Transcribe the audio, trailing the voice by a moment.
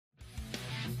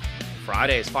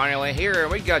Friday is finally here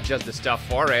and we got just the stuff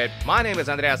for it. My name is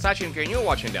Andrea Sachenko and you're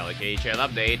watching Daily KHL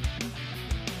Update.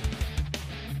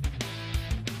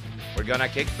 We're gonna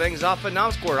kick things off and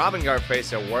now score Avangard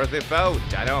face a worthy foe,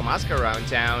 Dynamo Moscow around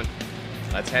town.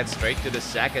 Let's head straight to the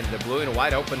second. The blue and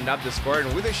white opened up the score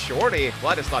and with a shorty,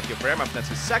 Vladislav Yefremov nets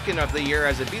his second of the year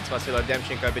as it beats Vasily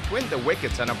Demchenko between the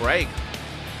wickets on a break.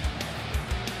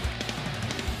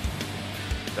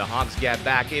 The Hawks get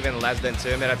back even less than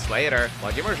 2 minutes later.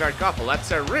 Vladimir Zharkov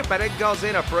lets a rip and it goes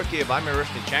in off rookie Vladimir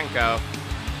Rushnechenko.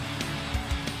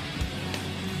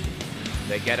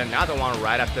 They get another one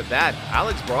right after that.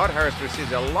 Alex Broadhurst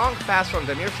receives a long pass from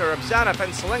Damir Sharabzyanov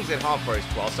and slings it home for his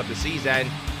 12th of the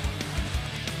season.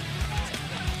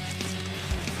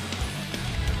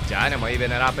 Dynamo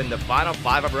even it up in the final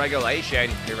 5 of regulation.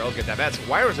 Kirill Gitavets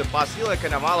wires a pass Ilya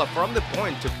Konovalov from the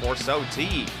point to force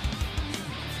OT.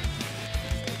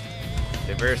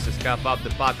 The Versus cup up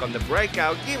the puck on the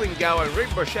breakout, give and go, and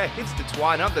Ricochet hits the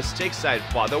twine of the stick side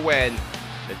for the win.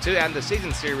 The two end the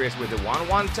season series with a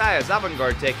 1-1 tie as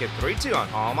Avangard take it 3-2 on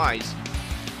home ice.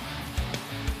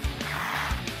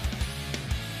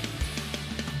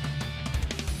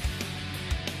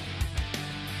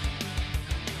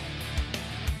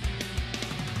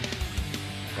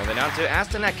 Moving on to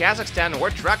Astana, Kazakhstan,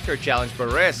 where Tractor challenged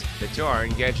Boris. The two are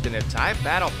engaged in a tight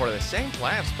battle for the same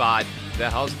playoff spot. The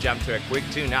hosts jump to a quick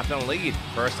 2-0 lead.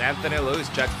 First, Anthony Lewis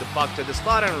chucks the puck to the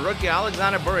slot and rookie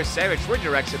Alexander Borisevich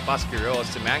redirects it past Kirill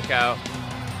Semenko.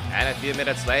 And a few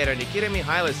minutes later, Nikita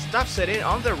Mikhailis stuffs it in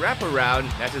on the wraparound.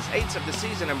 That's his 8th of the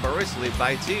season and Boris lead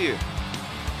by 2.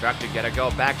 Tractor get a go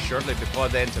back shortly before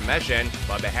the intermission.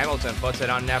 Bobby Hamilton puts it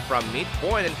on net from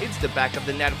midpoint and hits the back of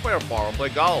the net for a power play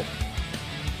goal.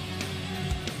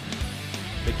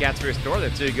 The Cats restore the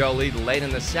 2-goal lead late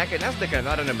in the second as they can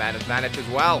not on a man advantage as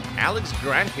well. Alex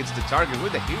Grant hits the target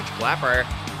with a huge clapper.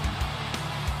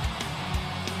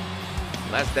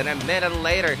 Less than a minute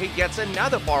later, he gets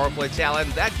another power play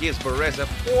talent that gives Boris a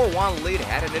 4-1 lead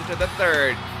headed into the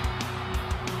third.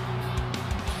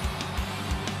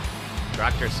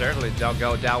 Tractor certainly don't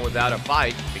go down without a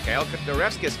fight. Mikhail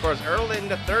Kotlяревский scores early in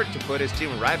the third to put his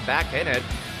team right back in it.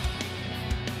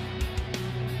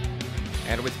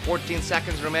 And with 14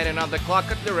 seconds remaining on the clock,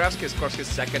 Kotlяревский scores his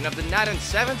second of the night and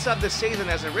 7th of the season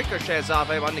as a ricochets off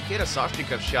him on Nikita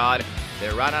Soshnikov's shot. They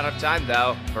run out of time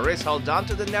though. Boris hold on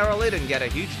to the narrow lead and get a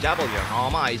huge W on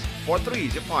home ice. 4-3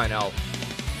 is your final.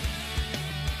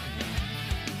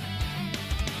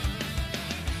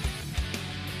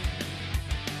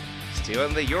 Still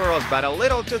in the Euros, but a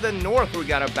little to the north, we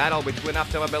got a battle between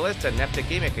Avtomobilist and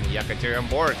Neftekimik in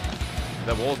Yekaterinburg.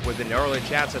 The Wolves with an early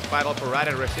chance as Pavel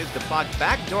Parada receives the puck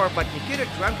backdoor, but Nikita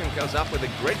Trumkin goes up with a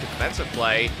great defensive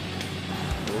play.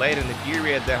 Late in the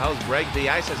period, the hosts break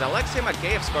the ice as Alexei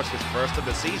Makeyev scores his first of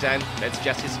the season. That's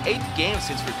just his 8th game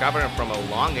since recovering from a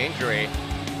long injury.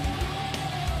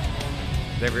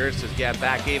 The Versus get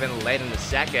back even late in the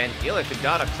second. Ilya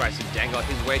Fedotov tries to dangle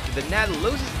his way to the net,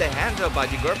 loses the handle,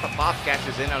 but Igor Popov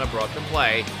catches in on a broken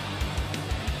play.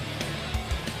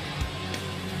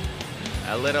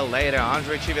 A little later,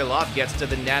 Andrei Chivilov gets to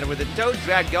the net with a toe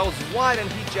drag, goes wide,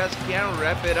 and he just can't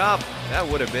wrap it up. That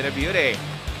would have been a beauty.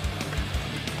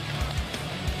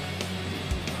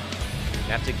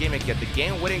 Neftekimik get the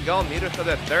game-winning goal muted for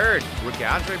the third. Rookie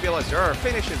Andrei Belazur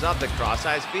finishes off the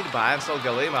cross-ice beat by Ansel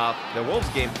Galimov. The Wolves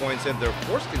gain points in their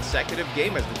 4th consecutive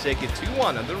game as they take it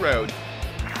 2-1 on the road.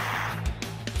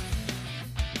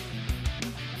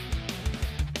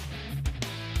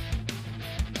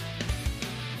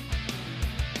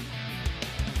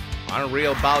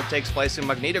 Unreal bout takes place in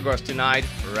Magnitogorsk tonight.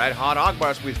 Red Hot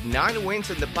Ogbars with 9 wins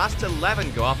in the past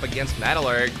 11 go up against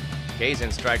Metallurg. Kazin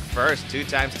strike first.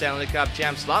 2-time Stanley Cup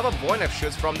champ Slava Voynov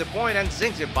shoots from the point and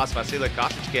sinks it past Vasily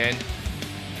Koshechkin.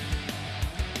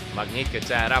 Magnitka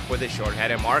tied up with a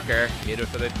short-headed marker. Middle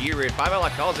for the period, Pavel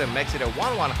Akolzin makes it a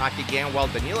 1-1 hockey game while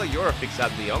Danilo Yurov picks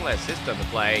up the only assist on the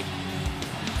play.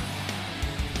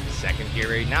 Second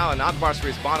period now, and Ogbars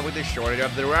respond with a shortage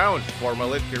of their own.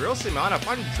 Formerly Kirill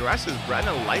Semyonov undresses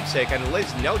Brandon Leipzig and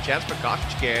leaves no chance for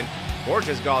Koshechkin.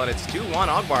 Gorgeous goal and it's 2-1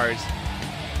 Ogbars.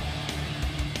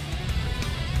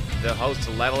 The hosts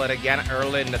level it again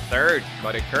early in the third,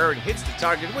 but Curran hits the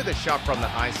target with a shot from the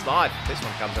high slot. This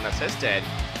one comes unassisted.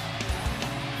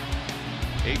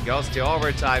 It goes to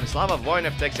overtime. Slava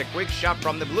Voynov takes a quick shot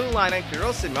from the blue line and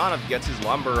Kirill Semyonov gets his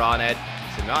lumber on it.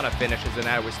 Semyonov finishes the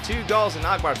night with 2 goals and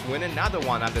Ogbars win another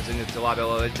one after Zenit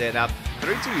Tel-Aviv ended up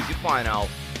 3-2 is the final.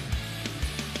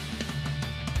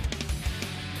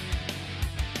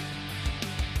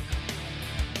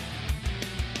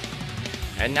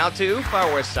 And now to Ufa,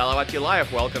 where Salavat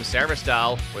Yulayev welcomes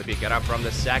Severstal. We pick it up from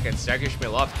the second. Sergei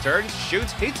Shmilov turns,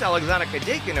 shoots, hits Alexander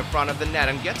Kadekin in front of the net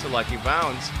and gets a lucky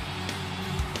bounce.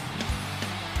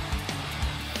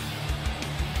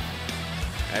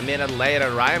 A minute later,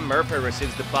 Ryan Murphy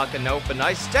receives the puck in open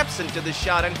ice, steps into the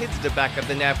shot and hits the back of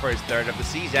the net for his third of the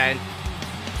season.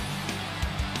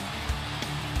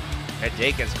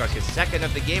 Kadekin scores his second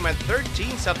of the game and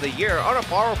 13th of the year on a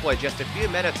power play just a few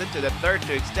minutes into the third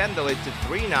to extend the lead to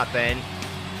 3-0.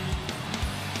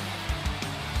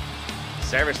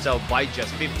 Severstal bite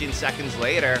just 15 seconds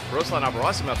later. Ruslan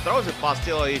Abrosimov throws it past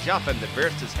Tilo Yezhov and the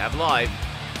Virstas have life.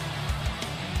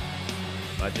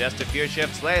 But just a few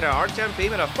shifts later, Artem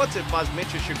Pimenov puts it past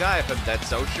Mitya Shugayev, and that's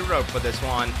so she wrote for this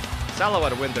one.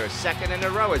 Salavat win their second in a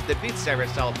row as they beat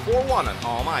Severstal 4-1 on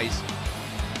home ice.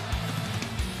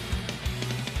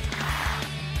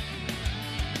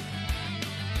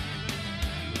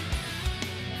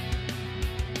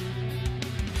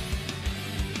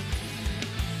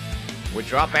 We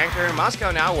drop anchor in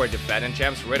Moscow now, where defending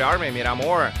champs Red Army meet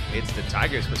Amur. It's the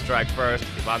Tigers who strike first.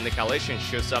 Ivan Nikalishin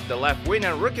shoots up the left wing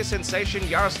and rookie sensation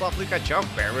Yaroslav Likachov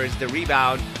buries the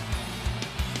rebound.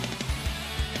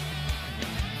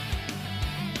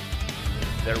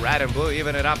 The red and blue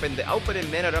even it up in the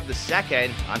opening minute of the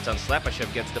second. Anton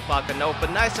Slepashev gets the puck and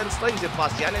open nice and slings it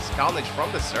past Yanis Kalnich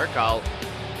from the circle.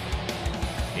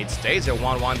 It stays a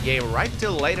 1-1 game right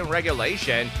till late in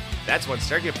regulation. That's when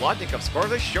Sergei Plotnikov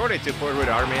scores a shorty to put Red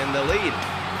Army in the lead.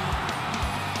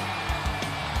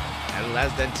 And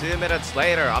less than 2 minutes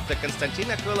later, after Konstantin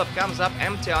Akulov comes up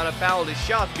empty on a penalty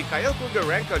shot, Mikhail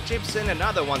Kugarenko chips in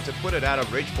another one to put it out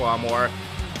of reach for Amur.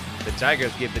 The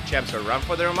Tigers give the champs a run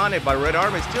for their money, but Red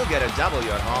Army still get a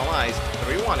W on home ice.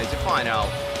 3-1 is the final.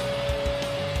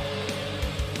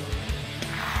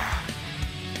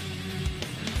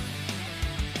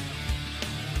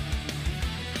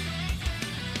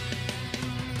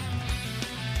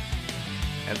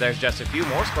 And there's just a few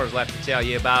more scores left to tell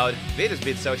you about. Vitus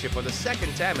beat Sochi for the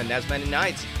second time in as many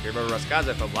nights. Kirby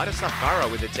Roskazev and Vladislav Kara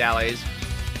with the tallies.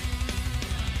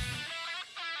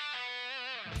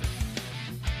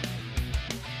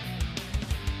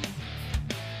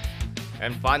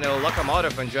 And finally,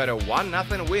 Lokomotiv enjoyed a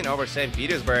 1-0 win over St.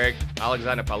 Petersburg.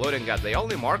 Alexander Paludin got the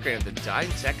only marker in the 9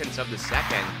 seconds of the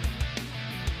second.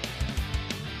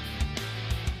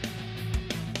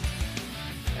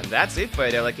 That's it for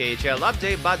a daily KHL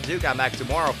update, but do come back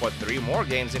tomorrow for 3 more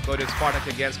games, including Spartak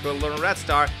against Kudlur Red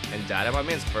Star and Dynamo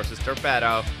Minsk versus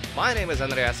Torpedo. My name is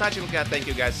Andrea Sachenka. Thank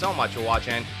you guys so much for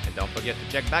watching, and don't forget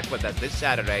to check back with us this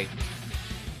Saturday.